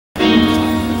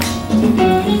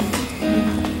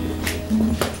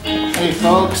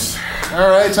All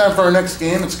right, time for our next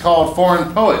game. It's called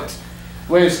Foreign Poet.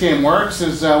 The way this game works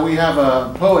is we have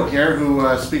a poet here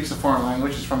who speaks a foreign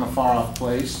language. He's from a far-off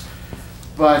place.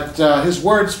 But his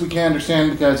words we can't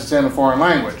understand because it's in a foreign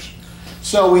language.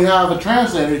 So we have a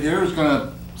translator here who's going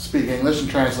to speak English and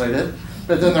translate it.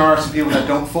 But then there are some people that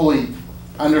don't fully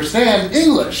understand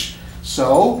English.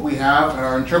 So we have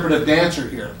our interpretive dancer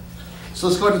here. So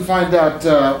let's go ahead and find out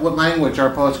what language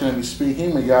our poet's going to be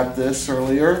speaking. We got this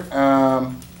earlier.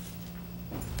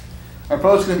 Our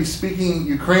poet's going to be speaking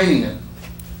Ukrainian.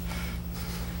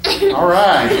 All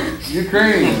right,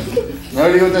 Ukrainian. No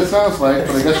idea what that sounds like,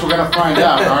 but I guess we're going to find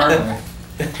out, aren't we?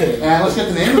 And let's get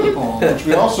the name of the poem, which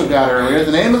we also got earlier.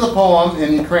 The name of the poem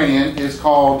in Ukrainian is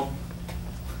called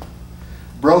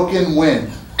Broken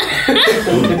Wind. Okay,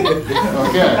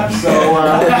 so we're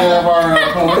going to have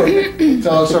our poet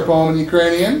tell us our poem in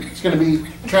Ukrainian. It's going to be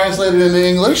translated into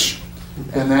English,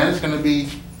 and then it's going to be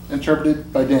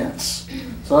interpreted by dance.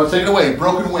 So let's take it away.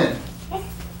 Broken Wind.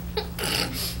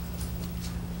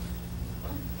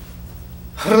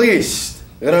 Христ,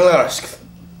 релашк,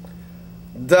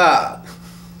 да,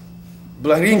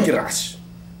 благинкираш,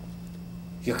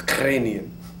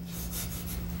 Ukrainian.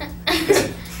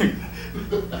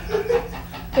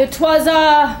 It was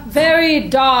a very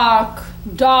dark,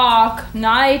 dark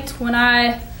night when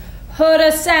I heard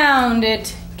a sound.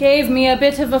 It gave me a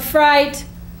bit of a fright.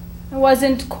 I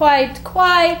wasn't quite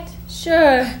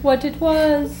sure what it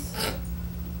was.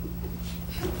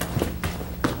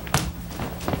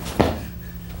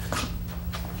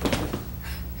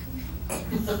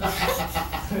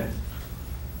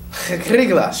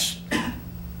 Gekriglas,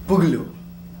 Boogaloo,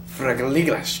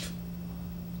 Frageliglas.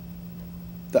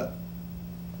 Da.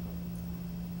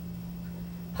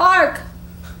 Hark!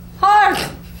 Hark!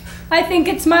 I think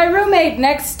it's my roommate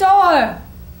next door.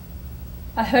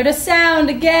 I heard a sound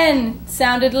again. It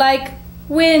sounded like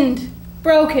wind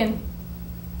broken.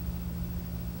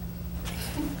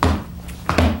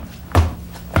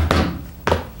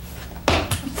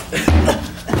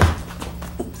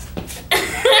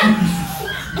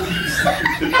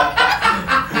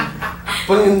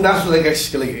 Pengendas legas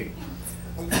keligi.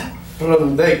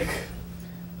 Prondek,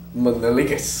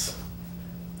 Maneligas,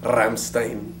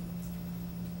 Ramstein.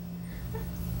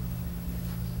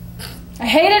 I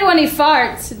hate it when he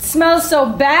farts. It smells so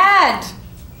bad.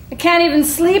 I can't even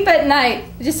sleep at night.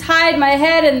 I just hide my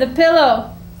head in the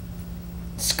pillow.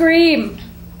 Scream.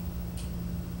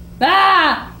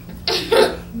 Ah!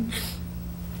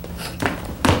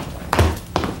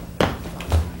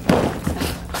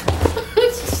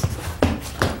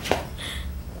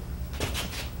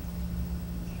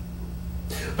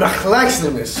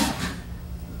 Brachlijksnemis.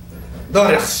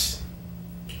 Dorachs.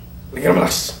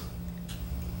 Ligamlas.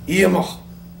 Iemoch.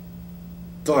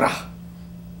 Dora.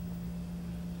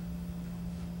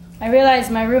 I realized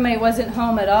my roommate wasn't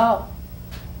home at all.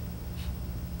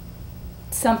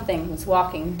 Something was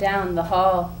walking down the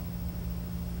hall.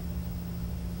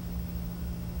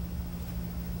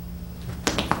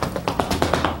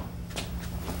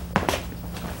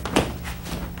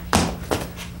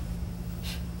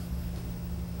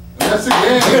 That's a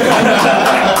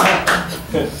game.